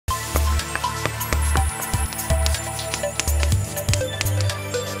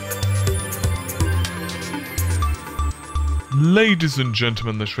Ladies and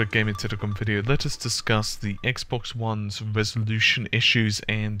gentlemen, this Red Gaming Telecom video, let us discuss the Xbox One's resolution issues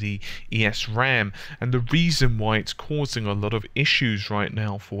and the ESRAM and the reason why it's causing a lot of issues right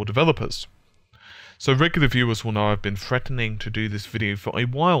now for developers. So regular viewers will know I've been threatening to do this video for a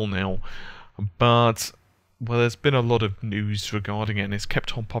while now, but well, there's been a lot of news regarding it and it's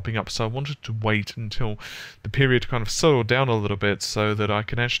kept on popping up, so I wanted to wait until the period kind of settled down a little bit so that I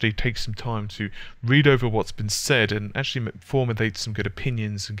can actually take some time to read over what's been said and actually formulate some good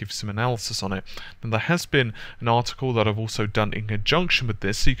opinions and give some analysis on it. And there has been an article that I've also done in conjunction with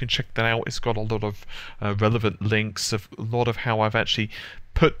this, so you can check that out. It's got a lot of relevant links, a lot of how I've actually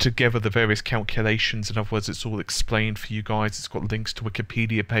put together the various calculations. In other words, it's all explained for you guys. It's got links to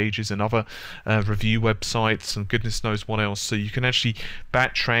Wikipedia pages and other review websites and goodness knows what else, so you can actually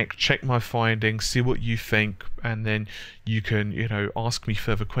backtrack, check my findings, see what you think, and then you can, you know, ask me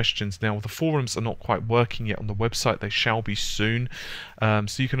further questions. Now, the forums are not quite working yet on the website. They shall be soon, so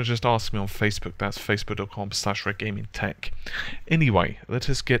you can just ask me on Facebook. That's facebook.com/redgamingtech. Anyway, let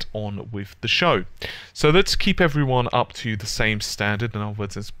us get on with the show. So let's keep everyone up to the same standard. In other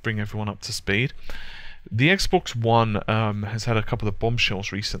words, let's bring everyone up to speed. The Xbox One has had a couple of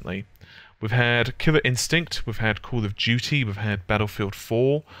bombshells recently. We've had Killer Instinct, we've had Call of Duty, we've had Battlefield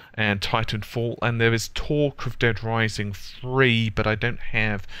 4 and Titanfall, and there is talk of Dead Rising 3, but I don't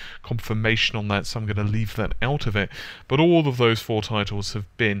have confirmation on that, so I'm going to leave that out of it. But all of those four titles have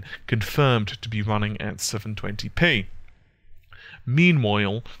been confirmed to be running at 720p.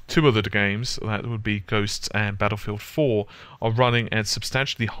 Meanwhile, two other games, that would be Ghosts and Battlefield 4, are running at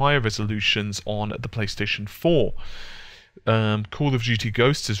substantially higher resolutions on the PlayStation 4. Call of Duty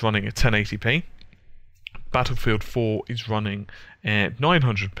Ghosts is running at 1080p. Battlefield 4 is running at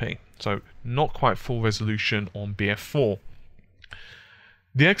 900p, so not quite full resolution on BF4.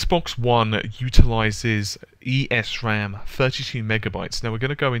 The Xbox One utilizes ESRAM 32 megabytes. Now we're going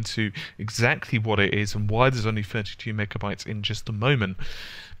to go into exactly what it is and why there's only 32 megabytes in just a moment.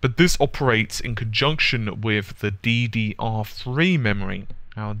 But this operates in conjunction with the DDR3 memory.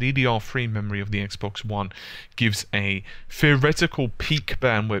 Now, DDR3 memory of the Xbox One gives a theoretical peak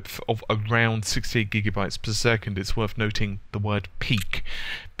bandwidth of around 68 gigabytes per second. It's worth noting the word peak.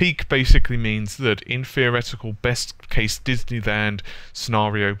 Peak basically means that in theoretical best case Disneyland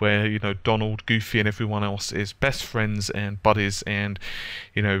scenario where, you know, Donald, Goofy and everyone else is best friends and buddies and,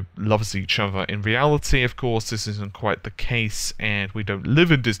 you know, loves each other. In reality, of course, this isn't quite the case and we don't live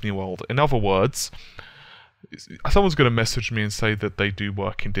in Disney World. In other words, someone's going to message me and say that they do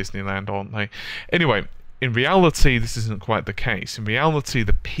work in Disneyland, aren't they? Anyway, in reality, this isn't quite the case. In reality,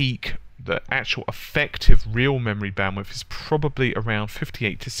 the peak, the actual effective real memory bandwidth is probably around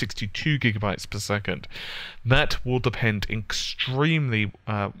 58 to 62 gigabytes per second. That will depend extremely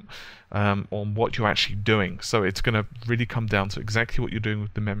on what you're actually doing. So it's going to really come down to exactly what you're doing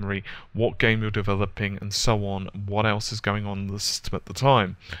with the memory, what game you're developing, and so on, what else is going on in the system at the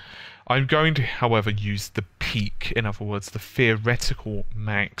time. I'm going to, however, use the peak, in other words, the theoretical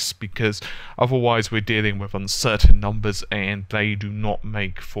max, because otherwise we're dealing with uncertain numbers and they do not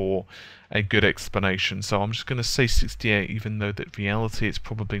make for a good explanation. So I'm just going to say 68, even though that reality it's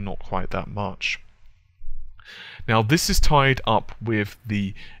probably not quite that much. Now this is tied up with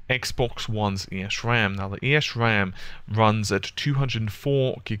the Xbox One's ESRAM. Now the ESRAM runs at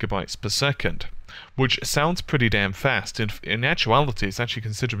 204 gigabytes per second, which sounds pretty damn fast. In actuality, it's actually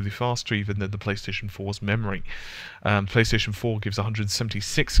considerably faster even than the PlayStation 4's memory. PlayStation 4 gives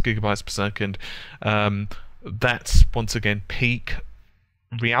 176 gigabytes per second. That's, once again, peak.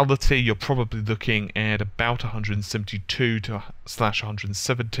 Reality, you're probably looking at about 172 to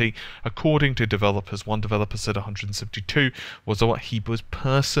 /170 according to developers. One developer said 172 was what he was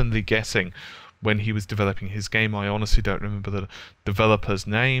personally guessing when he was developing his game. I honestly don't remember the developer's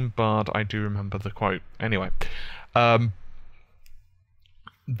name, but I do remember the quote. Anyway,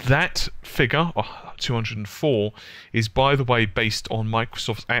 that figure, 204, is, by the way, based on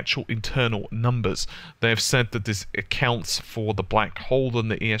Microsoft's actual internal numbers. They have said that this accounts for the black hole in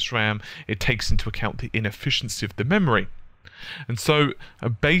the ESRAM. It takes into account the inefficiency of the memory. And so,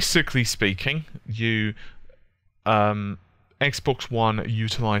 basically speaking, Xbox One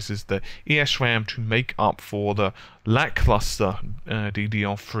utilizes the ESRAM to make up for the lackluster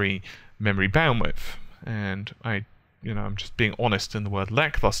DDR3 memory bandwidth. And I'm just being honest in the word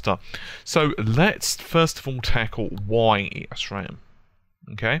lackluster. So let's first of all tackle why ESRAM.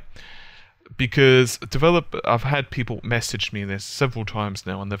 Okay? Because I've had people message me this several times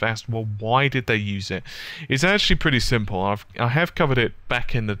now, and they've asked, well, why did they use it? It's actually pretty simple. I have covered it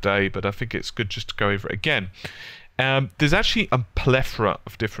back in the day, but I think it's good just to go over it again. There's actually a plethora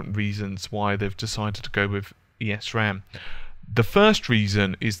of different reasons why they've decided to go with ESRAM. The first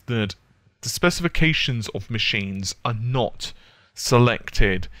reason is that the specifications of machines are not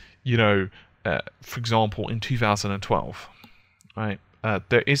selected, for example, in 2012, right?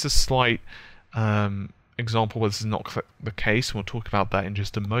 There is a slight example where this is not the case, and we'll talk about that in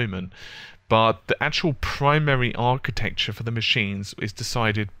just a moment. But the actual primary architecture for the machines is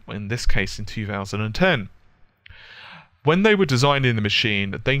decided, in this case, in 2010. When they were designing the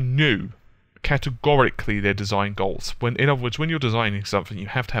machine, they knew categorically their design goals. In other words, when you're designing something, you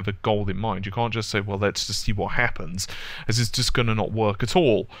have to have a goal in mind. You can't just say, well, let's just see what happens, as it's just going to not work at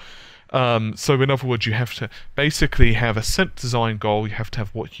all. So in other words, you have to basically have a set design goal. You have to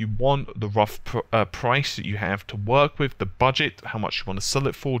have what you want, the rough price that you have to work with, the budget, how much you want to sell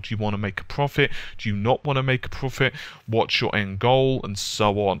it for, do you want to make a profit, do you not want to make a profit, what's your end goal, and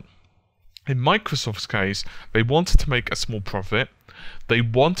so on. In Microsoft's case, they wanted to make a small profit. They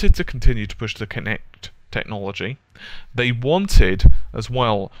wanted to continue to push the Kinect technology. They wanted, as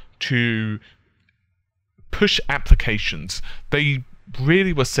well, to push applications. They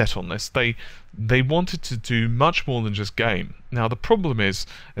really were set on this. They wanted to do much more than just game. Now, the problem is,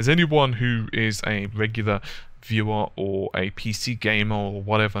 as anyone who is a regular viewer or a PC gamer or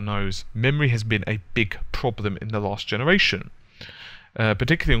whatever knows, memory has been a big problem in the last generation.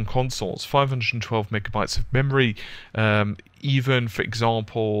 Particularly on consoles, 512 megabytes of memory. Even, for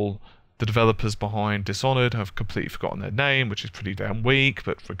example, the developers behind Dishonored have completely forgotten their name, which is pretty damn weak,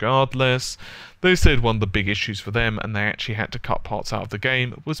 but regardless, they said one of the big issues for them, and they actually had to cut parts out of the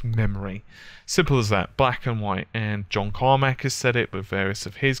game, was memory. Simple as that, black and white. And John Carmack has said it with various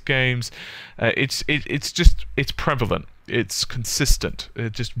of his games. It's prevalent. It's consistent.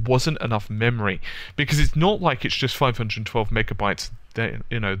 It just wasn't enough memory, because it's not like it's just 512 megabytes. There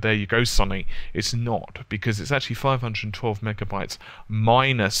you go, Sony. It's not, because it's actually 512 megabytes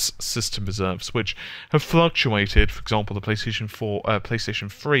minus system reserves, which have fluctuated. For example, the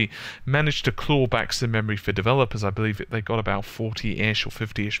PlayStation 3 managed to claw back some memory for developers. I believe they got about 40-ish or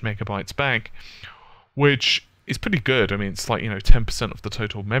 50-ish megabytes back, which is pretty good. I mean, it's like 10% of the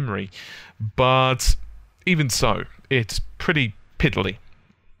total memory, but even so, it's pretty piddly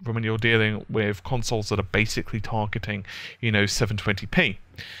when you're dealing with consoles that are basically targeting 720p.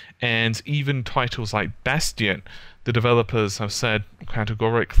 And even titles like Bastion, the developers have said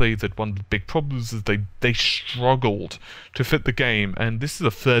categorically that one of the big problems is they struggled to fit the game. And this is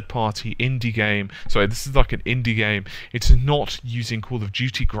a third-party indie game. Sorry, this is like an indie game. It's not using Call of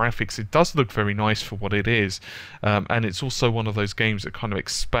Duty graphics. It does look very nice for what it is. And it's also one of those games that kind of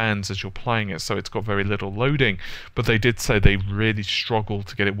expands as you're playing it, so it's got very little loading. But they did say they really struggled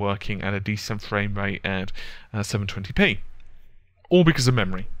to get it working at a decent frame rate at 720p. All because of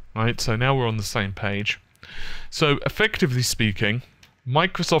memory, right? So now we're on the same page. So effectively speaking,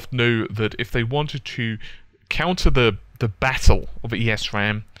 Microsoft knew that if they wanted to counter the battle of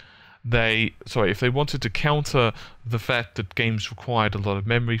ESRAM, if they wanted to counter the fact that games required a lot of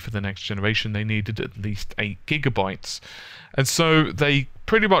memory for the next generation, they needed at least 8 gigabytes. And so they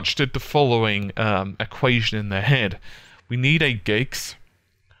pretty much did the following equation in their head. We need 8 gigs.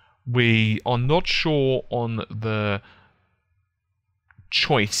 We are not sure on the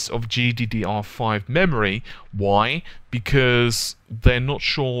choice of GDDR5 memory. Why? Because they're not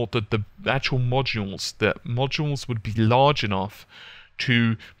sure that the actual modules would be large enough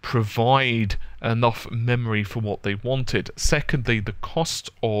to provide enough memory for what they wanted. Secondly, the cost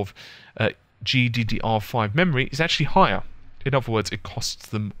of GDDR5 memory is actually higher. In other words, it costs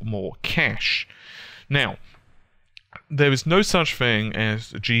them more cash. Now, there is no such thing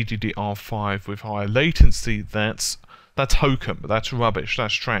as GDDR5 with higher latency. That's hokum, that's rubbish,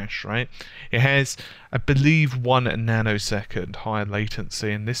 that's trash, right? It has, I believe, 1 nanosecond higher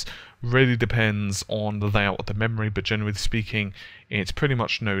latency, and this really depends on the layout of the memory, but generally speaking, it's pretty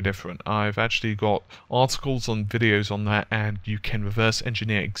much no different. I've actually got articles and videos on that, and you can reverse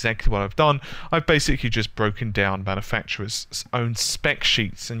engineer exactly what I've done. I've basically just broken down manufacturers' own spec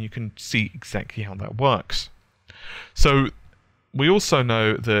sheets, and you can see exactly how that works. So we also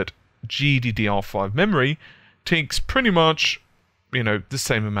know that GDDR5 memory takes pretty much, the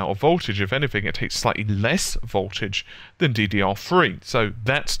same amount of voltage. If anything, it takes slightly less voltage than DDR3. So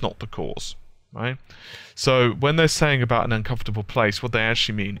that's not the cause, right? So when they're saying about an uncomfortable place, what they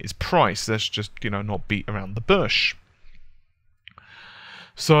actually mean is price. Let's just, not beat around the bush.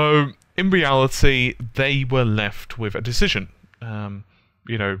 So in reality, they were left with a decision.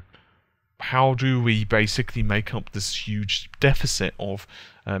 How do we basically make up this huge deficit of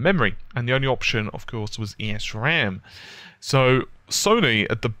memory? And the only option, of course, was ESRAM. So Sony,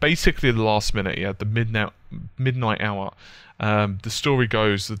 at basically the last minute, at the midnight hour, the story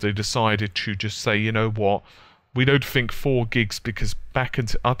goes that they decided to just say, you know what, we don't think 4 gigs because up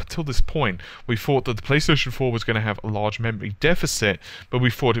until this point, we thought that the PlayStation 4 was going to have a large memory deficit, but we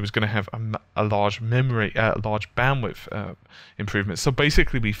thought it was going to have a large bandwidth improvement. So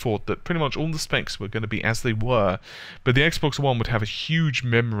basically, we thought that pretty much all the specs were going to be as they were, but the Xbox One would have a huge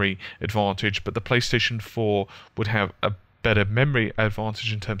memory advantage, but the PlayStation 4 would have a better memory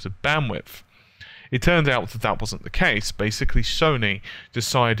advantage in terms of bandwidth. It turned out that that wasn't the case. Basically, Sony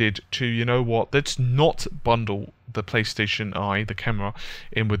decided to, you know what, let's not bundle the PlayStation Eye, the camera,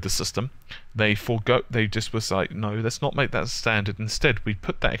 in with the system. They just was like, no, let's not make that standard. Instead, we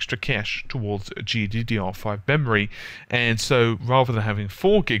put that extra cache towards GDDR5 memory, and so rather than having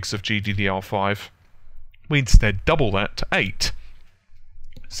 4 gigs of GDDR5, we instead double that to 8.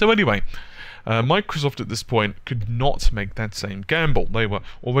 So anyway, Microsoft at this point could not make that same gamble. They were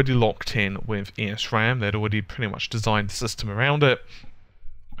already locked in with ESRAM. They'd already pretty much designed the system around it.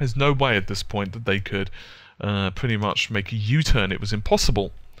 There's no way at this point that they could pretty much make a U-turn. It was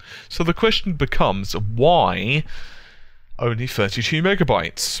impossible. So the question becomes, why only 32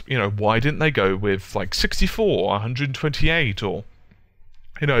 megabytes? You know, why didn't they go with like 64, 128, or,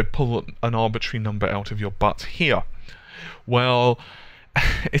 you know, pull an arbitrary number out of your butt here? Well,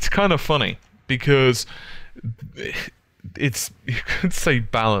 it's kind of funny, because it's, you could say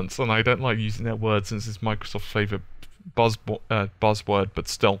balance, and I don't like using that word since it's Microsoft's favorite buzzword, but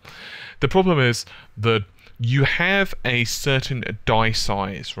still. The problem is that you have a certain die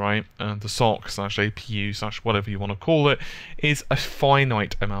size, right? The SOC / APU / whatever you want to call it is a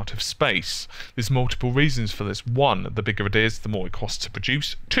finite amount of space. There's multiple reasons for this. 1, the bigger it is, the more it costs to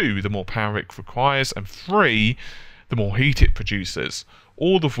produce. 2, the more power it requires. And 3, the more heat it produces.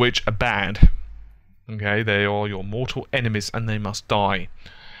 All of which are bad. Okay, they are your mortal enemies and they must die.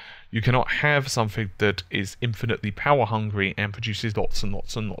 You cannot have something that is infinitely power hungry and produces lots and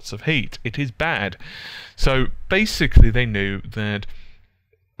lots and lots of heat. It is bad. So basically they knew that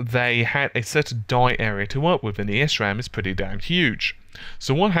they had a certain die area to work with, and the ESRAM is pretty damn huge.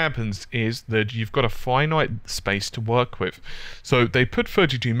 So what happens is that you've got a finite space to work with. So they put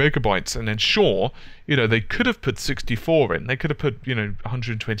 32 megabytes, and then sure, you know, they could have put 64 in, they could have put, you know,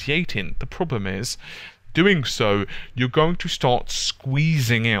 128 in. The problem is, doing so, you're going to start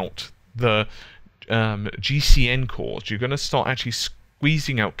squeezing out the GCN cores. You're going to start actually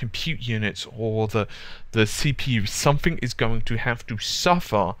squeezing out compute units, or the CPU. Something is going to have to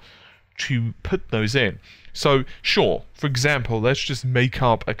suffer to put those in. So sure, for example, let's just make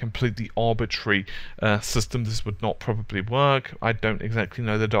up a completely arbitrary system. This would not probably work. I don't exactly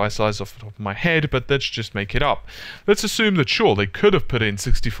know the die size off the top of my head, but let's just make it up. Let's assume that sure, they could have put in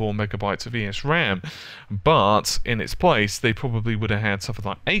 64 megabytes of ESRAM, but in its place they probably would have had something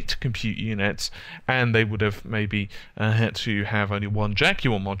like 8 compute units, and they would have maybe had to have only 1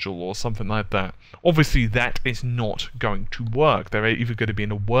 Jaguar module or something like that. Obviously that is not going to work. They're even going to be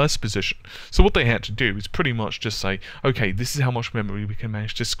in a worse position. So what they had to do is pretty much just say, okay, this is how much memory we can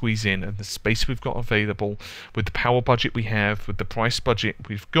manage to squeeze in, and the space we've got available, with the power budget we have, with the price budget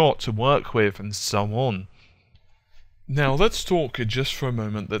we've got to work with, and so on. Now let's talk just for a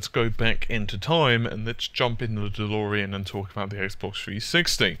moment, let's go back into time and let's jump into the DeLorean and talk about the Xbox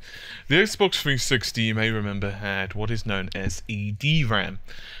 360. The Xbox 360, you may remember, had what is known as EDRAM.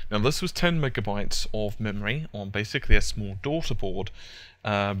 Now this was 10 megabytes of memory on basically a small daughter board,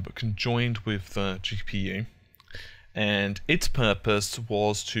 conjoined with the GPU, and its purpose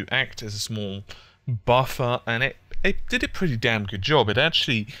was to act as a small buffer, and it did a pretty damn good job. It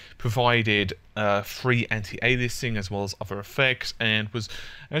actually provided free anti-aliasing as well as other effects, and was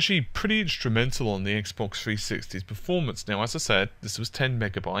actually pretty instrumental on the Xbox 360's performance. Now, as I said, this was 10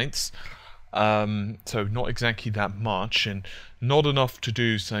 megabytes, so not exactly that much, and not enough to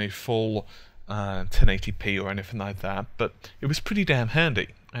do, say, full 1080p or anything like that, but it was pretty damn handy,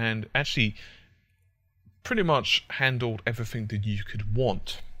 and actually pretty much handled everything that you could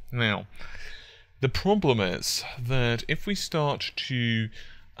want. Now, the problem is that if we start to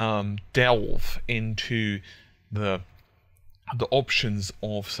delve into the options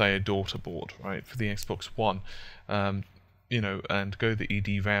of, say, a daughter board, right, for the Xbox One, you know, and go the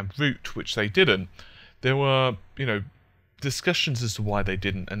EDRAM route, which they didn't, there were, you know, discussions as to why they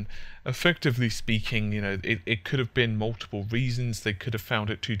didn't, and effectively speaking, you know, it could have been multiple reasons. They could have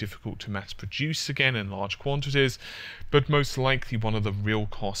found it too difficult to mass produce again in large quantities, but most likely one of the real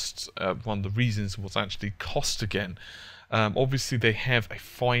costs, one of the reasons was actually cost again. Obviously they have a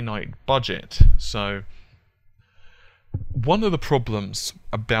finite budget, so one of the problems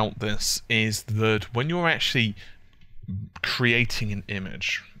about this is that when you're actually creating an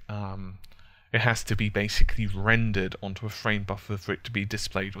image, it has to be basically rendered onto a frame buffer for it to be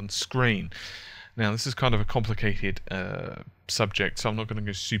displayed on screen. Now, this is kind of a complicated subject, so I'm not going to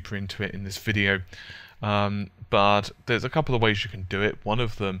go super into it in this video. But there's a couple of ways you can do it. One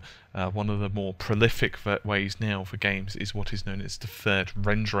of them, one of the more prolific ways now for games, is what is known as deferred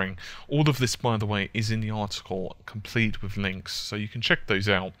rendering. All of this, by the way, is in the article, complete with links, so you can check those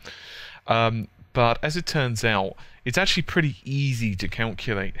out. But as it turns out, it's actually pretty easy to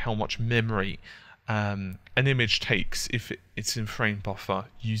calculate how much memory an image takes if it's in frame buffer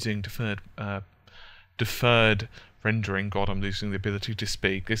using deferred rendering. God, I'm losing the ability to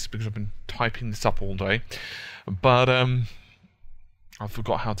speak. This is because I've been typing this up all day. But I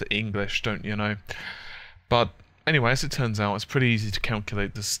forgot how to English, don't you know? But anyway, as it turns out, it's pretty easy to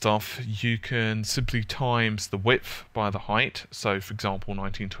calculate this stuff. You can simply times the width by the height. So, for example,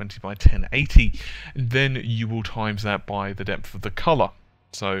 1920 by 1080. And then you will times that by the depth of the color.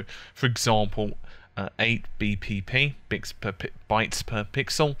 So, for example, 8 bpp, bytes per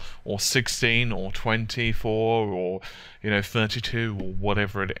pixel, or 16, or 24, or 32, or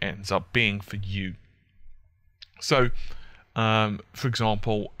whatever it ends up being for you. So, for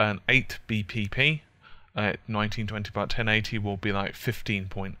example, an 8 bpp at 1920 by 1080 will be like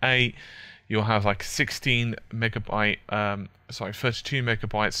 15.8. You'll have like 16 megabyte, 32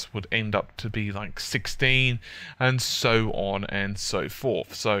 megabytes would end up to be like 16, and so on and so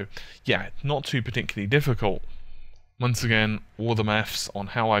forth. So yeah, not too particularly difficult. Once again, all the maths on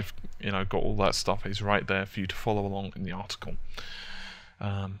how I've got all that stuff is right there for you to follow along in the article.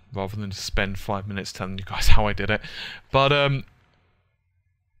 Rather than just spend 5 minutes telling you guys how I did it. But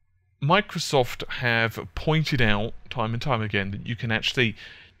Microsoft have pointed out time and time again that you can actually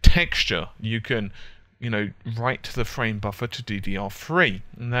texture, you can write to the frame buffer to DDR3,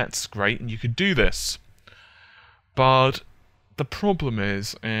 and that's great, and you could do this. But the problem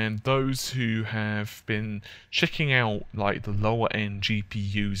is, and those who have been checking out like the lower end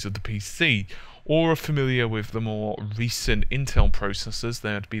GPUs of the PC, or are familiar with the more recent Intel processors,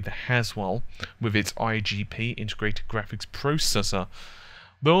 there would be the Haswell with its IGP, Integrated Graphics Processor,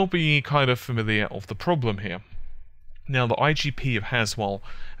 they'll be kind of familiar of the problem here. Now, the IGP of Haswell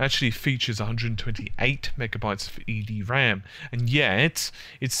actually features 128 megabytes of EDRAM, and yet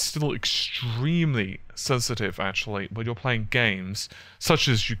it's still extremely sensitive, actually, when you're playing games, such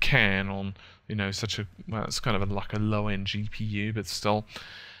as you can on, such a, well, it's kind of like a low-end GPU, but still,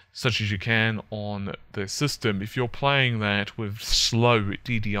 such as you can on the system. If you're playing that with slow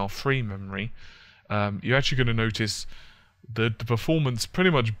DDR3 memory, you're actually going to notice that the performance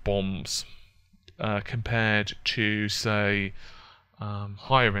pretty much bombs. Compared to, say,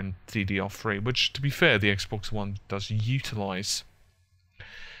 higher-end DDR3, which, to be fair, the Xbox One does utilize.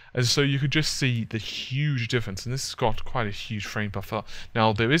 And so you could just see the huge difference, and this has got quite a huge frame buffer.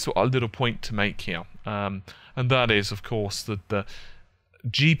 Now, there is a little point to make here, and that is, of course, that the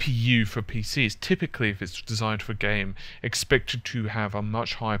GPU for PC is typically, if it's designed for a game, expected to have a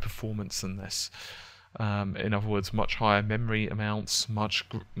much higher performance than this. In other words, much higher memory amounts, much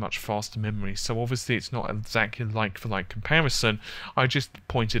faster memory. So obviously it's not exactly like-for-like comparison. I just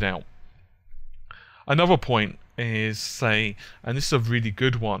pointed out. Another point is, say, and this is a really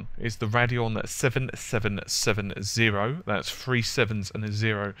good one, is the Radeon 7770, that's 3 sevens and a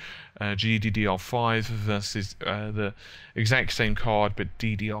 0, GDDR5 versus the exact same card but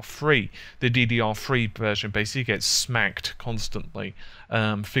DDR3. The DDR3 version basically gets smacked constantly.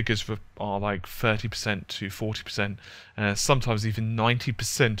 Figures are like 30% to 40%, sometimes even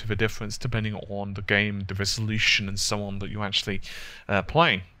 90% of a difference depending on the game, the resolution and so on that you're actually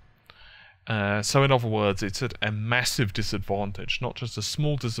playing. So in other words, it's at a massive disadvantage, not just a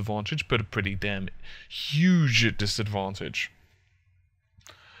small disadvantage, but a pretty damn huge disadvantage.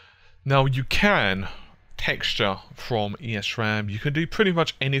 Now, you can texture from ESRAM, you can do pretty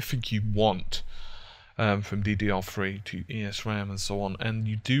much anything you want from DDR3 to ESRAM and so on, and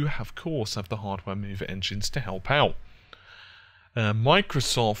you do, of course, have the hardware mover engines to help out.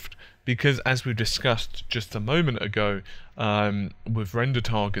 Microsoft, because as we discussed just a moment ago with render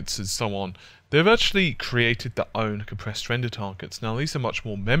targets and so on, they've actually created their own compressed render targets. Now these are much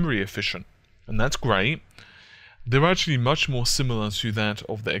more memory efficient, and that's great. They're actually much more similar to that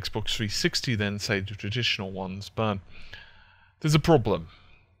of the Xbox 360 than, say, the traditional ones, but there's a problem.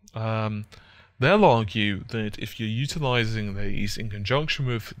 They'll argue that if you're utilizing these in conjunction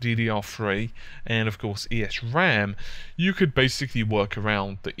with DDR3 and, of course, ESRAM, you could basically work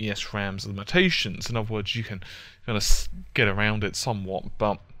around the ESRAM's limitations. In other words, you can kind of get around it somewhat,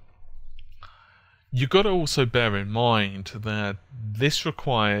 but you've got to also bear in mind that this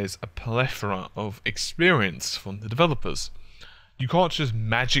requires a plethora of experience from the developers. You can't just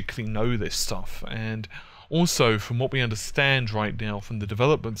magically know this stuff, and Also, from what we understand right now from the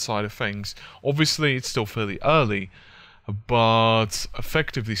development side of things, obviously it's still fairly early, but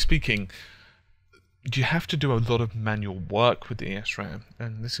effectively speaking, you have to do a lot of manual work with the ESRAM,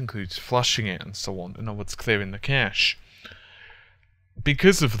 and this includes flushing it and so on, in other words, clearing the cache.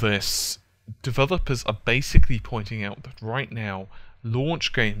 Because of this, developers are basically pointing out that right now,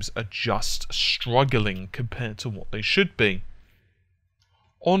 launch games are just struggling compared to what they should be.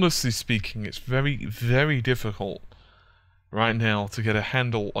 Honestly speaking, it's very, very difficult right now to get a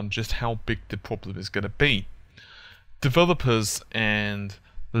handle on just how big the problem is going to be. Developers and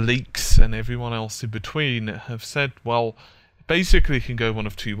leaks and everyone else in between have said, well, basically it can go one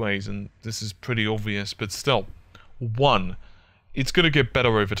of two ways, and this is pretty obvious, but still. One, it's going to get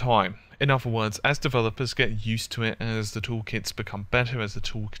better over time. In other words, as developers get used to it, as the toolkits become better, as the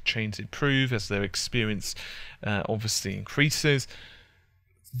tool chains improve, as their experience obviously increases,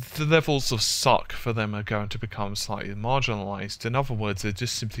 the levels of suck for them are going to become slightly marginalized. In other words, they're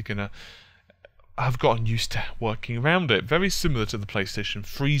just simply going to have gotten used to working around it. Very similar to the PlayStation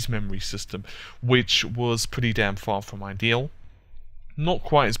 3's memory system, which was pretty damn far from ideal. Not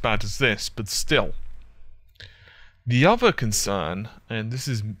quite as bad as this, but still. The other concern, and this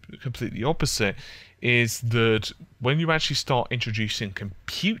is completely opposite, is that when you actually start introducing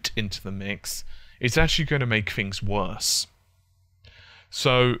compute into the mix, it's actually going to make things worse.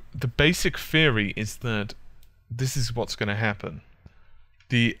 So the basic theory is that this is what's going to happen.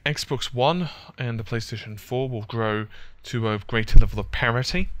 The Xbox One and the PlayStation 4 will grow to a greater level of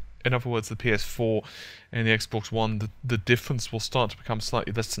parity. In other words, the PS4 and the Xbox One, the difference will start to become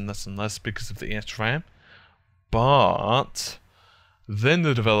slightly less and less and less because of the ESRAM. But then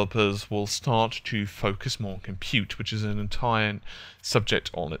the developers will start to focus more on compute, which is an entire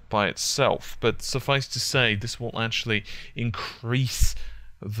subject on it by itself. But suffice to say, this will actually increase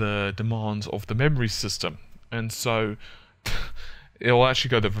the demands of the memory system. And so it'll actually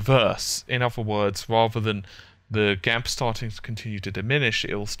go the reverse. In other words, rather than the gap starting to continue to diminish,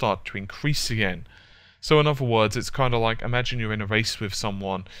 it will start to increase again. So in other words, it's kind of like, imagine you're in a race with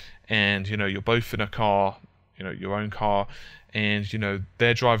someone, and you're both in a car, your own car, and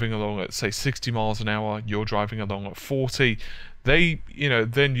they're driving along at say 60 miles an hour, you're driving along at 40. Then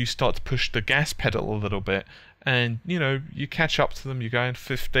you start to push the gas pedal a little bit, and you catch up to them. You're going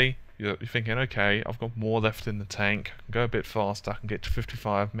 50. You're thinking, okay, I've got more left in the tank. I can go a bit faster. I can get to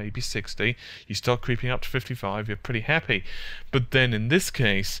 55, maybe 60. You start creeping up to 55. You're pretty happy. But then in this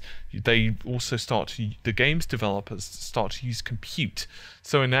case, they also the games developers start to use compute.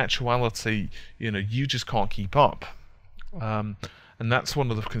 So in actuality, you just can't keep up. And that's one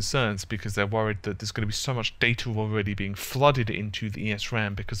of the concerns, because they're worried that there's going to be so much data already being flooded into the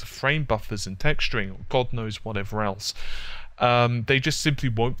ESRAM because of frame buffers and texturing, or God knows whatever else. They just simply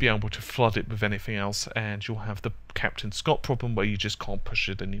won't be able to flood it with anything else, and you'll have the Captain Scott problem where you just can't push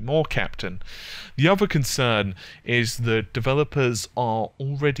it anymore, Captain. The other concern is that developers are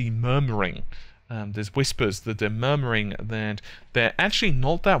already murmuring. There's whispers that they're murmuring that they're actually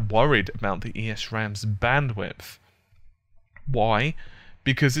not that worried about the ESRAM's bandwidth. Why?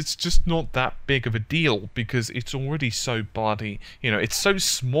 Because it's just not that big of a deal, because it's already so bloody, it's so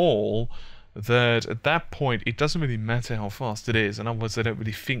small that at that point it doesn't really matter how fast it is. In other words, they don't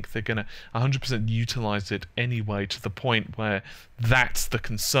really think they're going to 100% utilize it anyway, to the point where that's the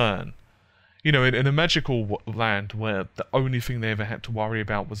concern. In a magical land where the only thing they ever had to worry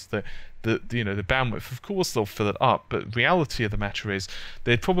about was the bandwidth, of course they'll fill it up, but reality of the matter is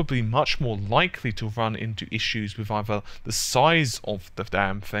they're probably much more likely to run into issues with either the size of the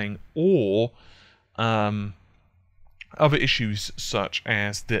damn thing or other issues such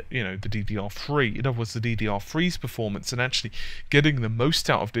as the DDR3. In other words, the DDR3's performance, and actually getting the most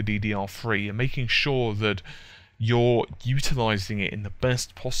out of the DDR3 and making sure that you're utilizing it in the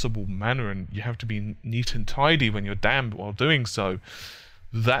best possible manner, and you have to be neat and tidy when you're damned while doing so.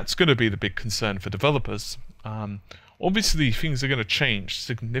 That's going to be the big concern for developers. Obviously, things are going to change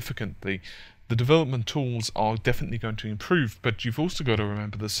significantly. The development tools are definitely going to improve, but you've also got to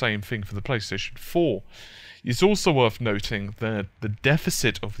remember the same thing for the PlayStation 4. It's also worth noting that the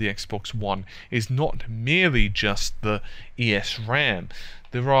deficit of the Xbox One is not merely just the ESRAM.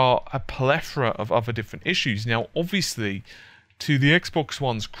 There are a plethora of other different issues. Now, obviously, to the Xbox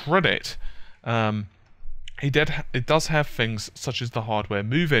One's credit, it does have things such as the hardware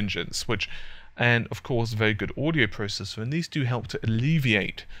move engines, and of course a very good audio processor, and these do help to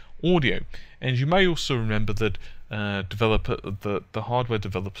alleviate audio. And you may also remember that the hardware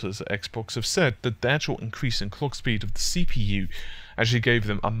developers at Xbox have said that the actual increase in clock speed of the CPU actually gave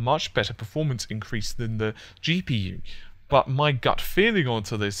them a much better performance increase than the GPU. But my gut feeling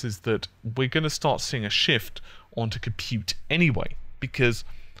onto this is that we're going to start seeing a shift onto compute anyway, because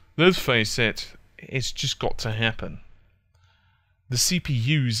let's face it, it's just got to happen. The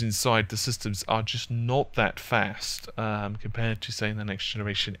CPUs inside the systems are just not that fast compared to, say, the next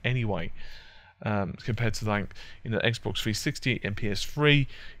generation anyway. Compared to, like, Xbox 360 and PS3,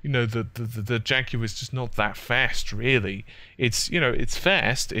 the Jaguar is just not that fast, really. It's, it's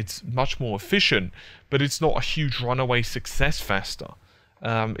fast, it's much more efficient, but it's not a huge runaway success faster.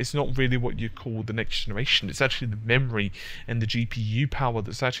 It's not really what you call the next generation. It's actually the memory and the GPU power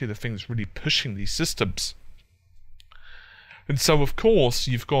that's actually the thing that's really pushing these systems. And so, of course,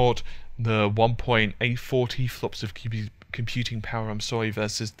 you've got the 1.840 flops of computing power,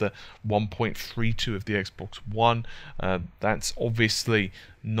 versus the 1.32 of the Xbox One. That's obviously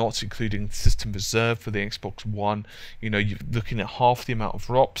not including system reserve for the Xbox One. You're looking at half the amount of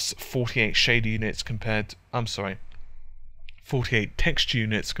ROPS, 48 shade units 48 text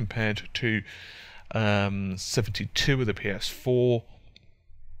units compared to 72 of the PS4.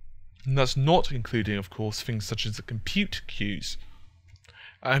 And that's not including, of course, things such as the compute queues.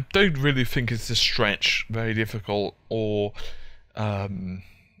 I don't really think it's a stretch, very difficult, or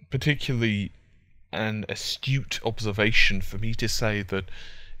particularly an astute observation for me to say that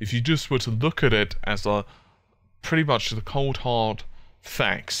if you just were to look at it as pretty much the cold hard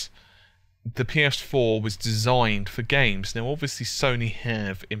facts, the PS4 was designed for games. Now, obviously, Sony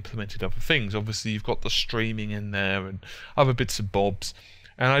have implemented other things. Obviously, you've got the streaming in there and other bits and bobs.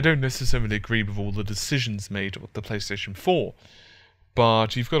 And I don't necessarily agree with all the decisions made with the PlayStation 4.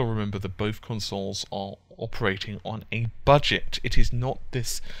 But you've got to remember that both consoles are operating on a budget. It is not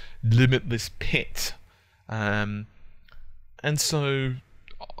this limitless pit. And so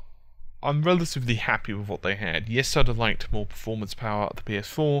I'm relatively happy with what they had. Yes, I'd have liked more performance power out of the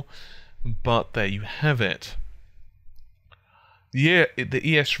PS4, but there you have it. The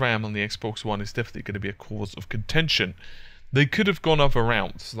ESRAM on the Xbox One is definitely going to be a cause of contention. They could have gone other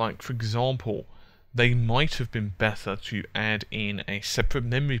routes, like, for example, they might have been better to add in a separate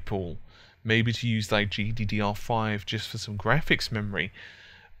memory pool, maybe to use like GDDR5 just for some graphics memory.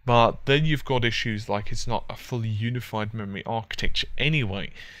 But then you've got issues like it's not a fully unified memory architecture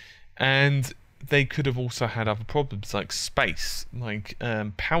anyway. And they could have also had other problems like space, like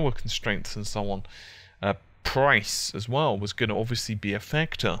power constraints and so on. Price as well was going to obviously be a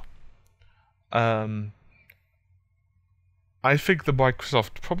factor. I think that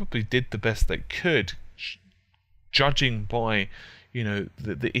Microsoft probably did the best they could, judging by,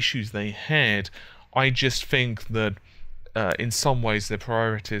 the issues they had. I just think that in some ways their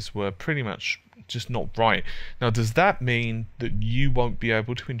priorities were pretty much just not right. Now, does that mean that you won't be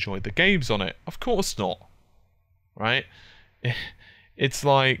able to enjoy the games on it? Of course not, right? It's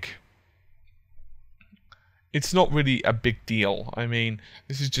like, it's not really a big deal. I mean,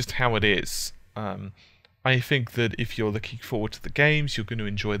 this is just how it is. I think that if you're looking forward to the games, you're going to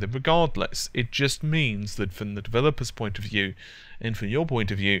enjoy them regardless. It just means that from the developer's point of view, and from your point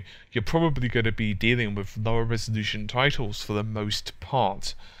of view, you're probably going to be dealing with lower resolution titles for the most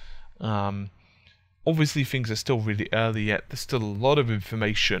part. Obviously, things are still really early yet. There's still a lot of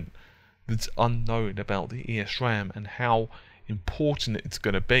information that's unknown about the ESRAM and how important it's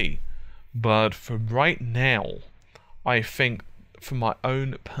going to be. But for right now, I think, from my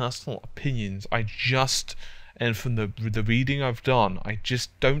own personal opinions, and from the reading I've done, I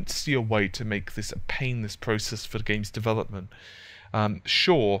just don't see a way to make this a painless process for games development.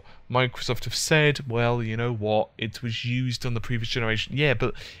 Sure, Microsoft have said, well, you know what, it was used on the previous generation. Yeah,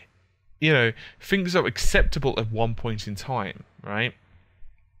 but, things are acceptable at one point in time, right?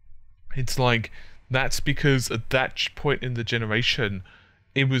 It's like, that's because at that point in the generation,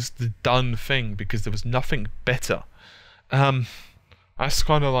 it was the done thing because there was nothing better. That's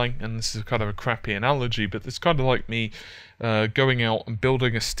kind of like, and this is kind of a crappy analogy, but it's kind of like me going out and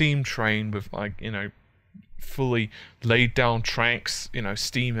building a steam train with, like, fully laid down tracks,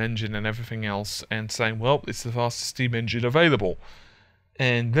 steam engine and everything else, and saying, well, it's the fastest steam engine available.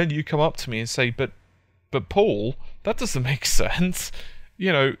 And then you come up to me and say, but Paul, that doesn't make sense.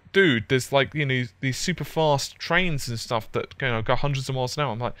 Dude, there's like, these super fast trains and stuff that, go hundreds of miles an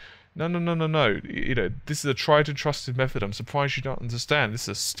hour. I'm like, no. This is a tried and trusted method. I'm surprised you don't understand. This is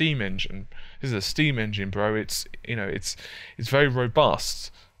a steam engine. This is a steam engine, bro. It's, it's very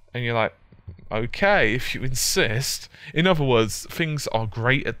robust. And you're like, okay, if you insist. In other words, things are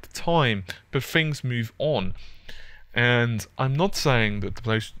great at the time, but things move on. And I'm not saying that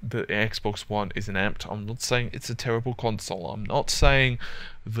the Xbox One is inept. I'm not saying it's a terrible console. I'm not saying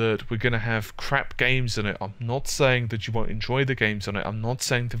that we're going to have crap games on it. I'm not saying that you won't enjoy the games on it. I'm not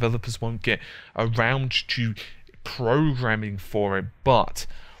saying developers won't get around to programming for it, but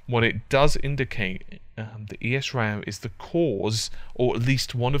what it does indicate, the ESRAM is the cause, or at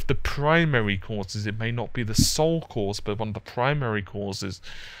least one of the primary causes. It may not be the sole cause, but one of the primary causes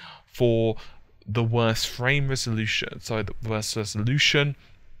for the worst frame resolution, the worst resolution,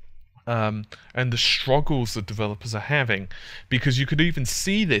 and the struggles that developers are having. Because you could even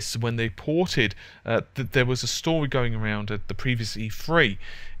see this when they ported, that there was a story going around at the previous E3,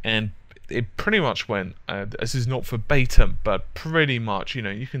 and it pretty much went, this is not verbatim, but pretty much,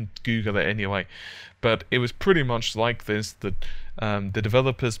 you can Google it anyway, but it was pretty much like this, that the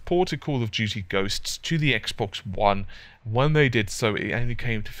developers ported Call of Duty Ghosts to the Xbox One. When they did so, it only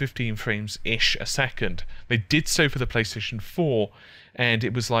came to 15 frames-ish a second. They did so for the PlayStation 4, and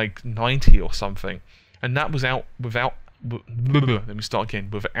it was like 90 or something, and that was without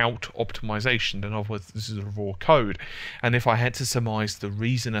optimization. In other words, this is a raw code, and if I had to surmise the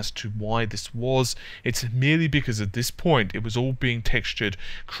reason as to why this was, it's merely because at this point it was all being textured,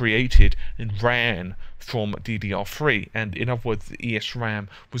 created, and ran from DDR3, and in other words, the ESRAM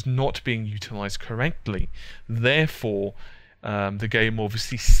was not being utilized correctly. Therefore, the game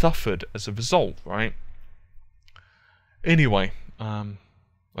obviously suffered as a result, right? Anyway, I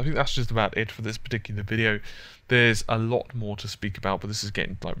think that's just about it for this particular video. There's a lot more to speak about, but this is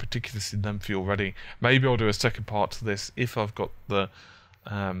getting ridiculously lengthy already. Maybe I'll do a second part to this if I've got the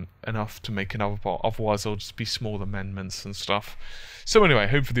enough to make another part. Otherwise, I'll just be small amendments and stuff. So anyway,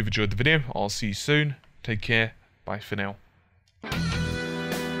 hopefully you've enjoyed the video. I'll see you soon. Take care. Bye for now.